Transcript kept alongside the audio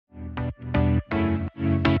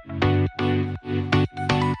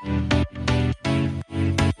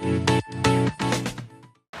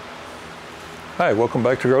Hi, welcome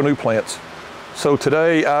back to Grow New Plants. So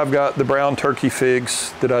today I've got the brown turkey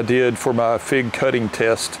figs that I did for my fig cutting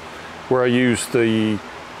test, where I used the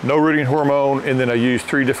no rooting hormone and then I used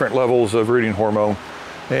 3 different levels of rooting hormone.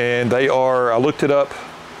 And I looked it up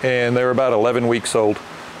and they're about 11 weeks old.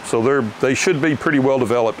 So they should be pretty well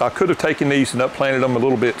developed. I could have taken these and upplanted them a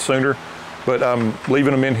little bit sooner, but I'm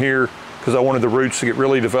leaving them in here because I wanted the roots to get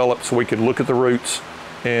really developed so we could look at the roots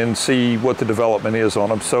and see what the development is on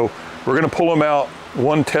them. So we're going to pull them out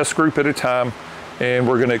one test group at a time, and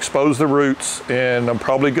we're going to expose the roots, and I'm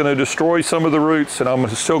probably going to destroy some of the roots, and I'm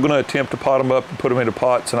still going to attempt to pot them up and put them into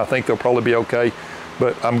pots, and I think they'll probably be okay,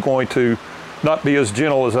 but I'm going to not be as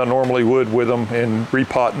gentle as I normally would with them and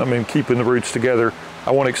repotting them and keeping the roots together.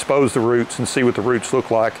 I want to expose the roots and see what the roots look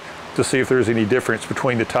like to see if there's any difference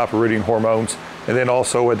between the type of rooting hormones. And then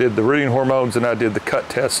also I did the rooting hormones and I did the cut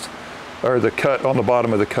test, or the cut on the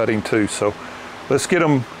bottom of the cutting too. So let's get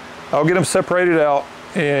them, I'll get them separated out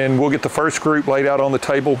and we'll get the first group laid out on the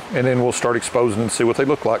table, and then we'll start exposing and see what they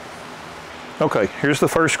look like. Okay, here's the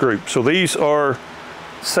first group. So these are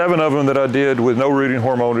 7 of them that I did with no rooting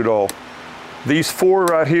hormone at all. These 4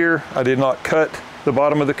 right here, I did not cut the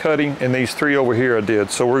bottom of the cutting, and these 3 over here I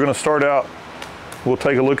did. So we're gonna start out, we'll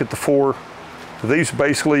take a look at the 4. These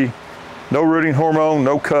basically, no rooting hormone,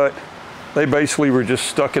 no cut. They basically were just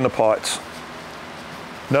stuck in the pots.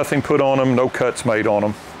 Nothing put on them, no cuts made on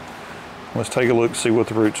them. Let's take a look and see what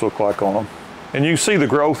the roots look like on them. And you can see the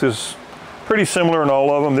growth is pretty similar in all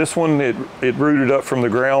of them. This one, it rooted up from the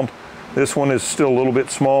ground. This one is still a little bit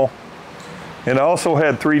small. And I also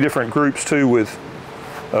had 3 different groups too, with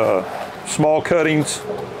small cuttings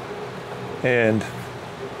and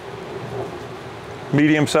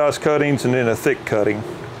medium-sized cuttings and then a thick cutting.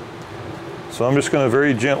 So I'm just going to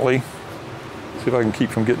very gently see if I can keep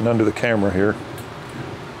from getting under the camera here.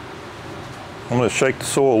 I'm going to shake the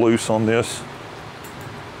soil loose on this.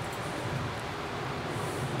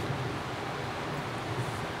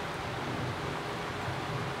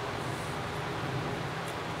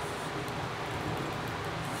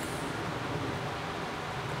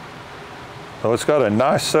 So it's got a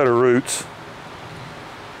nice set of roots,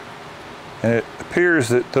 and it appears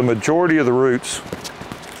that the majority of the roots,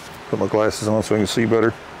 put my glasses on so I can see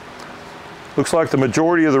better, looks like the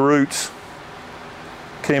majority of the roots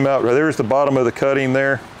came out right there's the bottom of the cutting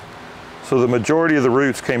there. So the majority of the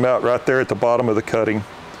roots came out right there at the bottom of the cutting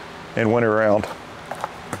and went around.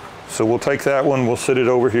 So we'll take that one, we'll sit it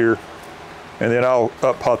over here, and then I'll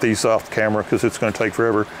pot these off camera because it's going to take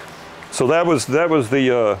forever. So that was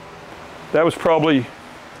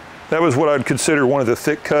what I'd consider one of the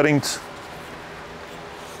thick cuttings.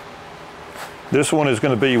 This one is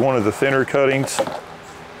going to be one of the thinner cuttings.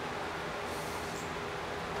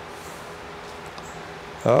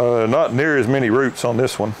 Not near as many roots on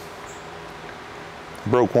this one.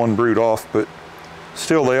 Broke one root off, but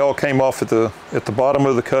still they all came off at the bottom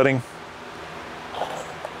of the cutting.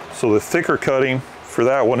 So the thicker cutting for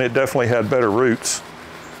that one, it definitely had better roots.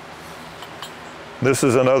 This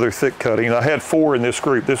is another thick cutting. I had 4 in this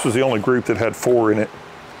group. This was the only group that had 4 in it.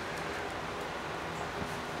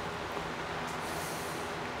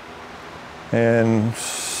 And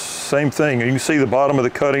same thing, you can see the bottom of the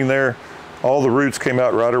cutting there. All the roots came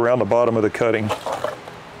out right around the bottom of the cutting.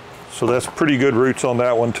 So that's pretty good roots on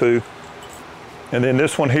that one too. And then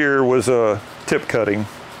this one here was a tip cutting.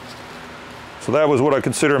 So that was what I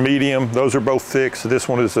consider medium. Those are both thick, so this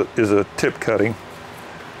one is a tip cutting.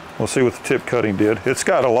 We'll see what the tip cutting did. It's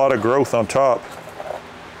got a lot of growth on top.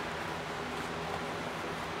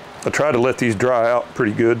 I tried to let these dry out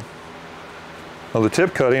pretty good. Well, the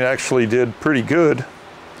tip cutting actually did pretty good.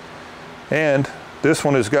 And this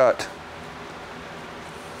one it's got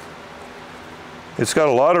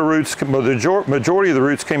a lot of roots. The majority of the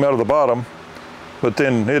roots came out of the bottom, but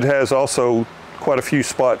then it has also quite a few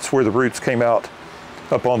spots where the roots came out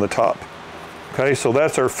up on the top. Okay, so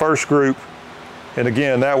that's our first group. And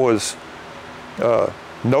again, that was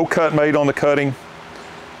no cut made on the cutting.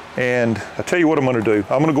 And I'll tell you what I'm going to do.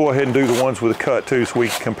 I'm going to go ahead and do the ones with a cut too, so we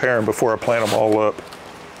can compare them before I plant them all up.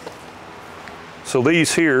 So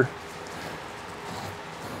these here,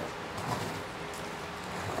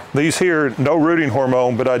 no rooting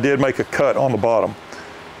hormone, but I did make a cut on the bottom.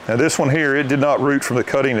 Now this one here, it did not root from the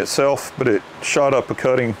cutting itself, but it shot up a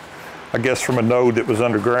cutting, I guess from a node that was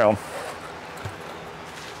underground.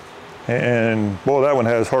 And boy, that one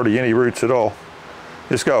has hardly any roots at all.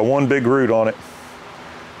 It's got one big root on it.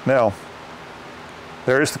 Now,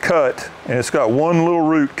 there's the cut, and it's got one little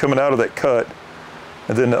root coming out of that cut,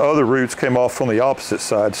 and then the other roots came off on the opposite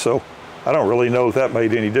side. So I don't really know if that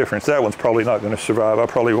made any difference. That one's probably not going to survive. I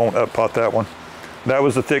probably won't up pot that one. That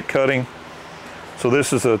was the thick cutting. So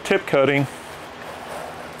this is a tip cutting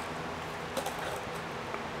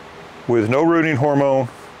with no rooting hormone,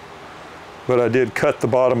 but I did cut the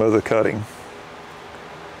bottom of the cutting.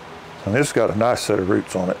 And it's got a nice set of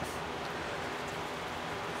roots on it.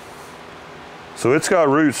 So it's got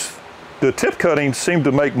roots. The tip cuttings seem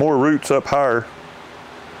to make more roots up higher.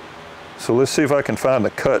 So let's see if I can find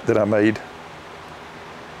the cut that I made.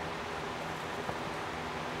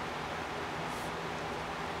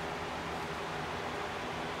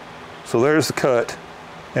 So there's the cut,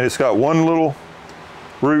 and it's got one little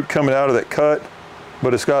root coming out of that cut,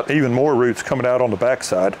 but it's got even more roots coming out on the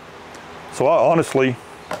backside. So I honestly,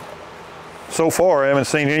 so far I haven't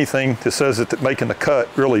seen anything that says that making the cut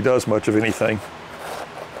really does much of anything.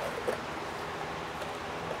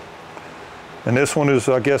 And this one is,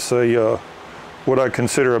 I guess, a what I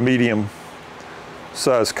consider a medium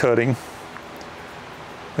size cutting.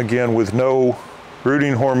 Again, with no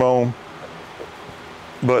rooting hormone,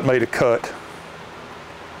 but made a cut.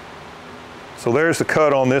 So there's the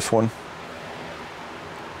cut on this one.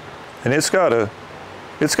 And it's got a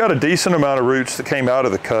decent amount of roots that came out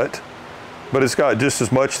of the cut, but it's got just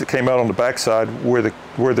as much that came out on the backside where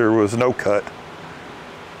there was no cut.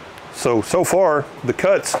 So far, the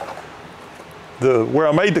cuts, where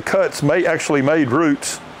I made the cuts actually made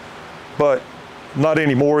roots, but not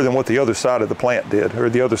any more than what the other side of the plant did,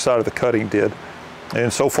 or the other side of the cutting did.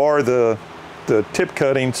 And so far, the tip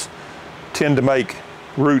cuttings tend to make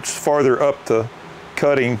roots farther up the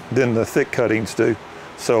cutting than the thick cuttings do.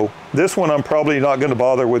 So this one I'm probably not going to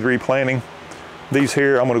bother with replanting. These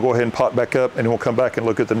here I'm going to go ahead and pot back up, and then we'll come back and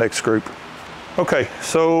look at the next group. Okay,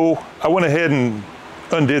 so I went ahead and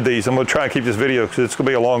undid these. I'm going to try and keep this video because it's going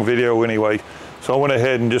to be a long video anyway. So I went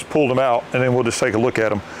ahead and just pulled them out, and then we'll just take a look at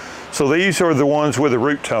them. So these are the ones with the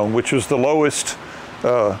root tone, which is the lowest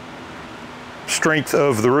strength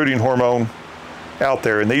of the rooting hormone out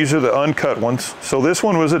there, and these are the uncut ones. So this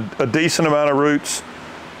one was a decent amount of roots.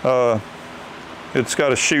 It's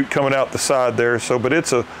got a shoot coming out the side there, but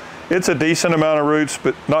it's a decent amount of roots,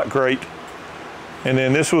 but not great. And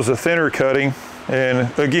then this was a thinner cutting, and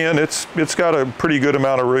again, it's got a pretty good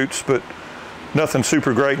amount of roots, but nothing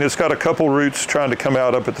super great. And it's got a couple roots trying to come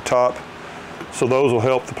out up at the top, so those will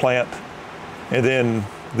help the plant. And then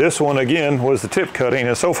this one again was the tip cutting,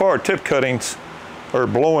 and so far tip cuttings are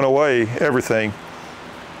blowing away everything.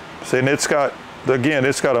 See, and it's got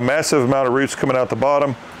a massive amount of roots coming out the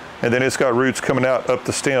bottom, and then it's got roots coming out up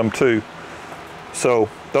the stem too. So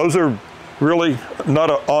those are really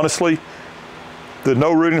honestly, the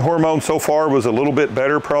no rooting hormone so far was a little bit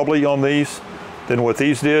better probably on these than what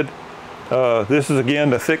these did. This is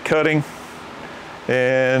again the thick cutting,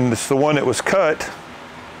 and it's the one that was cut.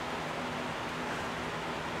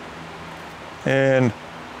 And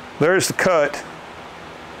there's the cut.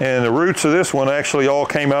 And the roots of this one actually all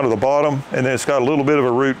came out of the bottom, and then it's got a little bit of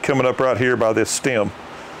a root coming up right here by this stem.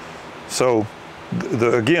 So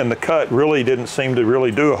again, the cut really didn't seem to really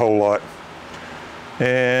do a whole lot.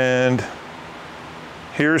 And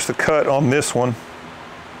here's the cut on this one.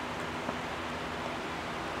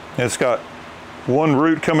 And it's got one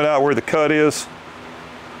root coming out where the cut is,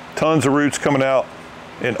 tons of roots coming out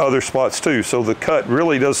in other spots too. So the cut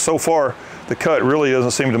really does, so far, the cut really doesn't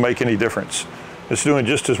seem to make any difference. It's doing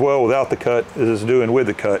just as well without the cut as it's doing with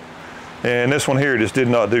the cut. And this one here just did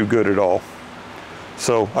not do good at all.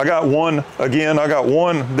 So I got one, again,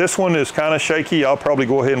 this one is kind of shaky. I'll probably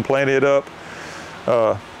go ahead and plant it up.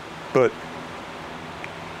 But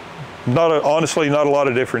honestly, not a lot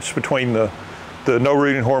of difference between the no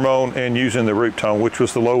rooting hormone and using the root tone, which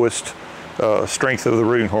was the lowest strength of the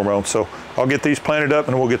rooting hormone. So I'll get these planted up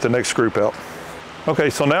and we'll get the next group out. Okay,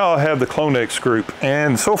 so now I have the Clonex group,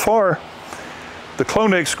 and so far, the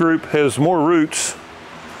Clonex group has more roots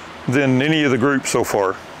than any of the groups so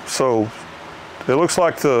far. So it looks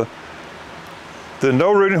like the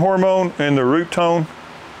no rooting hormone and the root tone,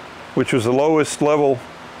 which was the lowest level,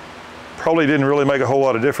 probably didn't really make a whole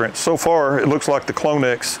lot of difference. So far, it looks like the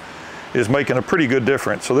Clonex is making a pretty good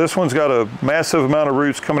difference. So this one's got a massive amount of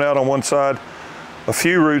roots coming out on one side, a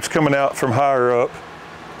few roots coming out from higher up.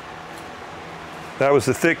 That was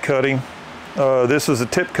the thick cutting. This is the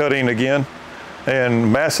tip cutting again,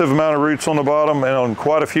 and massive amount of roots on the bottom and on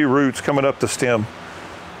quite a few roots coming up the stem.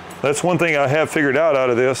 That's one thing I have figured out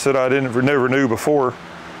of this that I never knew before.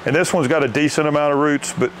 And this one's got a decent amount of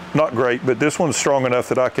roots, but not great, but this one's strong enough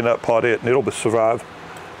that I can pot it and it'll survive.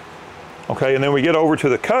 Okay, and then we get over to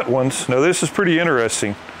the cut ones. Now this is pretty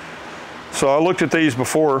interesting. So I looked at these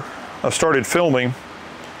before I started filming,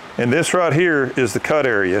 and this right here is the cut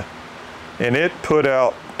area. And it put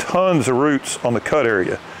out tons of roots on the cut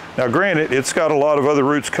area. Now granted, it's got a lot of other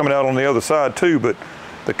roots coming out on the other side too, but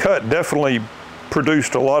the cut definitely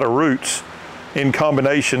produced a lot of roots in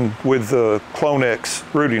combination with the Clone-X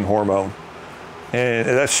rooting hormone. And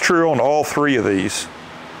that's true on all three of these.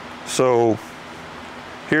 So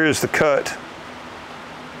here is the cut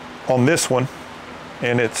on this one,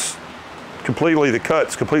 and the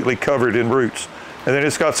cut's completely covered in roots. And then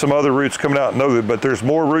it's got some other roots coming out, but there's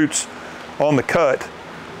more roots on the cut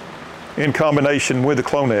in combination with the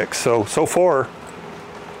Clone-X. So far,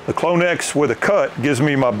 the Clone-X with a cut gives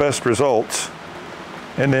me my best results.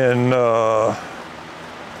 And then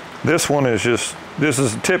this one is this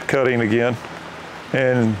is tip cutting again.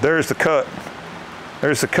 And there's the cut.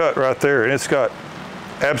 There's the cut right there, and it's got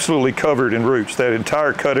absolutely covered in roots. That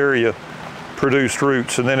entire cut area produced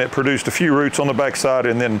roots, and then it produced a few roots on the backside,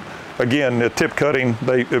 and then again, the tip cutting,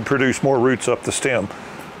 it produced more roots up the stem.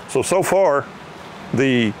 So far,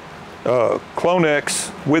 the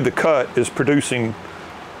Clone-X with the cut is producing,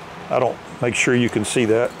 make sure you can see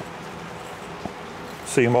that.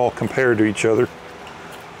 See them all compared to each other.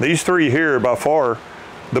 These three here are by far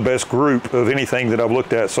the best group of anything that I've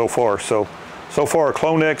looked at so far. So far,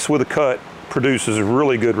 Clone-X with a cut produces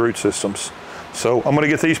really good root systems. So I'm going to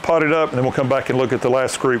get these potted up, and then we'll come back and look at the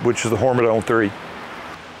last group, which is the Hormone 3.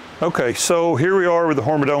 Okay, so here we are with the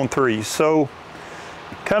Hormone 3. So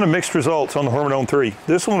kind of mixed results on the Hormone 3.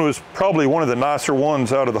 This one was probably one of the nicer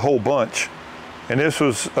ones out of the whole bunch. And this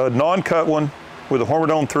was a non-cut one with the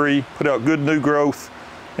Hormone 3, put out good new growth,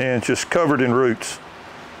 and just covered in roots.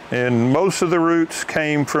 And most of the roots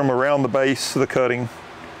came from around the base of the cutting.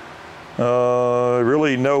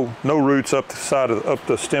 Really no roots up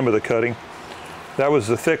the stem of the cutting. That was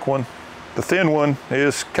the thick one. The thin one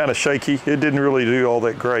is kind of shaky. It didn't really do all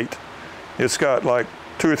that great. It's got like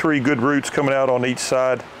 2 or 3 good roots coming out on each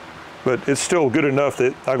side, but it's still good enough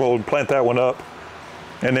that I go and plant that one up.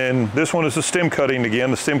 And then this one is the stem cutting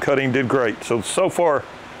again. The stem cutting did great. So far,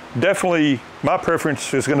 definitely my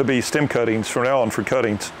preference is going to be stem cuttings from now on for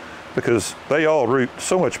cuttings, because they all root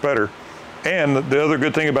so much better. And the other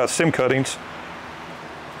good thing about stem cuttings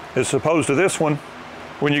is, opposed to this one,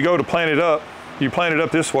 when you go to plant it up, you plant it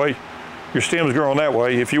up this way, your stem's growing that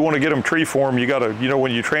way. If you want to get them tree form, you gotta,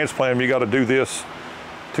 when you transplant them, you gotta do this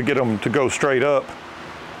to get them to go straight up.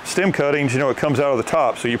 Stem cuttings, it comes out of the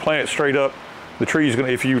top, so you plant it straight up. The tree's gonna,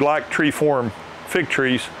 if you like tree form fig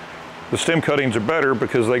trees, the stem cuttings are better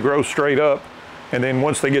because they grow straight up, and then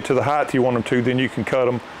once they get to the height you want them to, then you can cut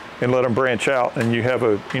them and let them branch out, and you have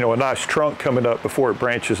a nice trunk coming up before it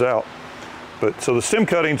branches out. So the stem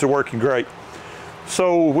cuttings are working great.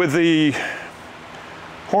 So with the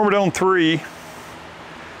Hormone 3,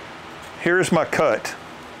 here's my cut.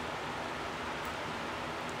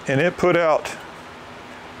 And it put out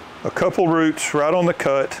a couple roots right on the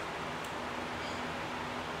cut.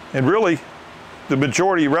 And really, the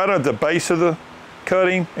majority right at the base of the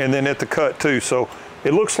cutting, and then at the cut too. So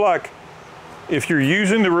it looks like if you're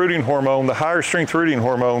using the rooting hormone, the higher strength rooting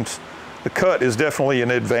hormones, the cut is definitely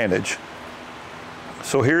an advantage.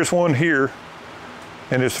 So here's one here,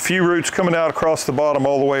 and there's a few roots coming out across the bottom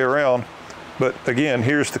all the way around, but again,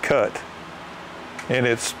 here's the cut. And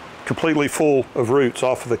it's completely full of roots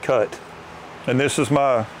off of the cut. And this is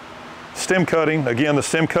my stem cutting. Again, the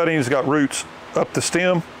stem cutting's got roots up the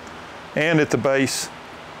stem and at the base.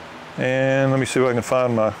 And let me see if I can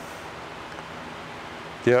find my,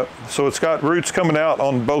 yep. So it's got roots coming out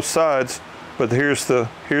on both sides, but here's the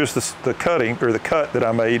cutting, or the cut that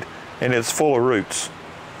I made, and it's full of roots.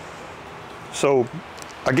 So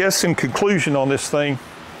I guess in conclusion on this thing,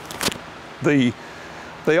 they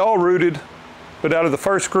all rooted, but out of the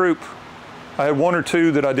first group, I had 1 or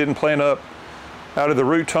 2 that I didn't plant up. Out of the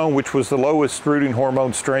root tone, which was the lowest rooting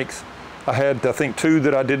hormone strength, I had, I think, 2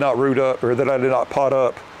 that I did not root up, or that I did not pot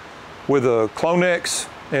up. With the Clone-X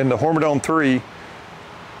and the Hormone 3,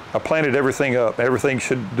 I planted everything up. Everything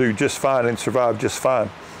should do just fine and survive just fine.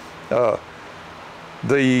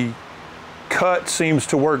 The cut seems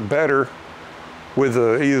to work better with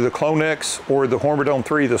either the Clone-X or the Hormone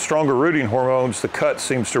 3, the stronger rooting hormones. The cut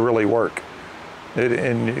seems to really work.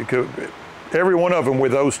 Every one of them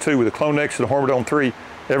with those two, with the Clone-X and the Hormone 3,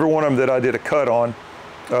 every one of them that I did a cut on,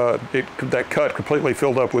 that cut completely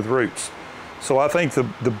filled up with roots. So I think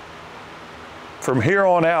from here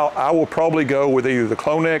on out, I will probably go with either the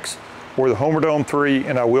Clone-X or the Hormone 3,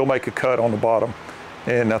 and I will make a cut on the bottom.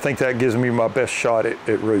 And I think that gives me my best shot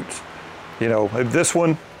at roots. This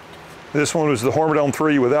one was the Hormone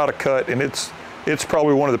 3 without a cut, and it's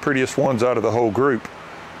probably one of the prettiest ones out of the whole group.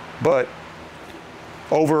 But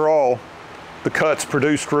overall, the cuts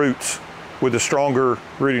produced roots with the stronger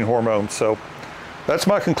rooting hormones. So that's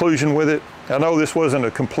my conclusion with it. I know this wasn't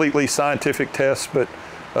a completely scientific test, but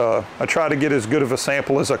I tried to get as good of a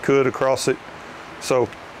sample as I could across it. So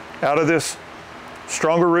out of this,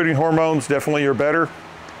 stronger rooting hormones definitely are better.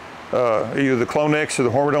 Either the Clonex or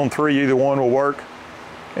the Hormone 3, either one will work.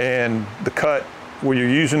 And the cut, when you're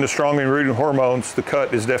using the stronger rooting hormones, the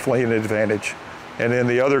cut is definitely an advantage. And then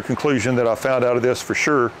the other conclusion that I found out of this for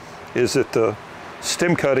sure is that the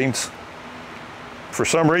stem cuttings, for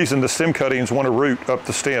some reason, the stem cuttings want to root up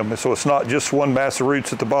the stem. And so it's not just one mass of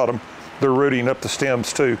roots at the bottom, they're rooting up the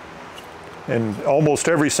stems too. And almost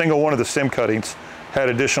every single one of the stem cuttings had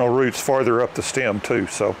additional roots farther up the stem too.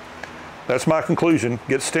 So that's my conclusion.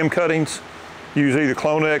 Get stem cuttings, use either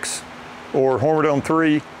Clonex or Hormone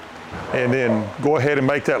 3, and then go ahead and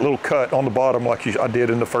make that little cut on the bottom like I did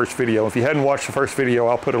in the first video. If you hadn't watched the first video,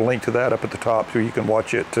 I'll put a link to that up at the top so you can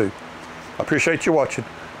watch it too. I appreciate you watching.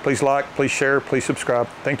 Please like, please share, please subscribe.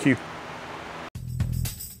 Thank you.